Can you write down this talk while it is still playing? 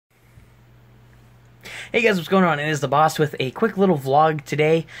Hey guys, what's going on? It is DaBoss with a quick little vlog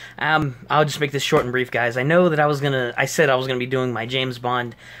today. I'll just make this short and brief, guys. I know that I said I was gonna be doing my James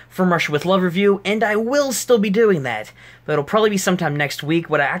Bond From Russia with Love review, and I will still be doing that. But it'll probably be sometime next week.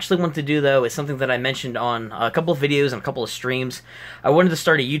 What I actually want to do, though, is something that I mentioned on a couple of videos and a couple of streams. I wanted to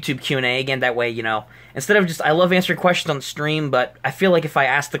start a YouTube Q&A again, that way, you know, instead of just, I love answering questions on the stream, but I feel like if I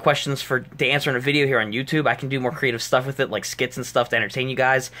ask the questions to answer in a video here on YouTube, I can do more creative stuff with it, like skits and stuff to entertain you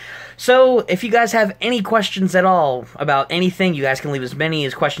guys. So, if you guys have any questions at all about anything, you guys can leave as many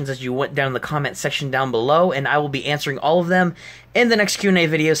questions as you want down in the comment section down below, and I will be answering all of them in the next Q&A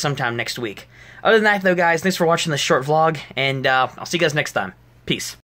video sometime next week. Other than that, though, guys, thanks for watching this short vlog, and I'll see you guys next time. Peace.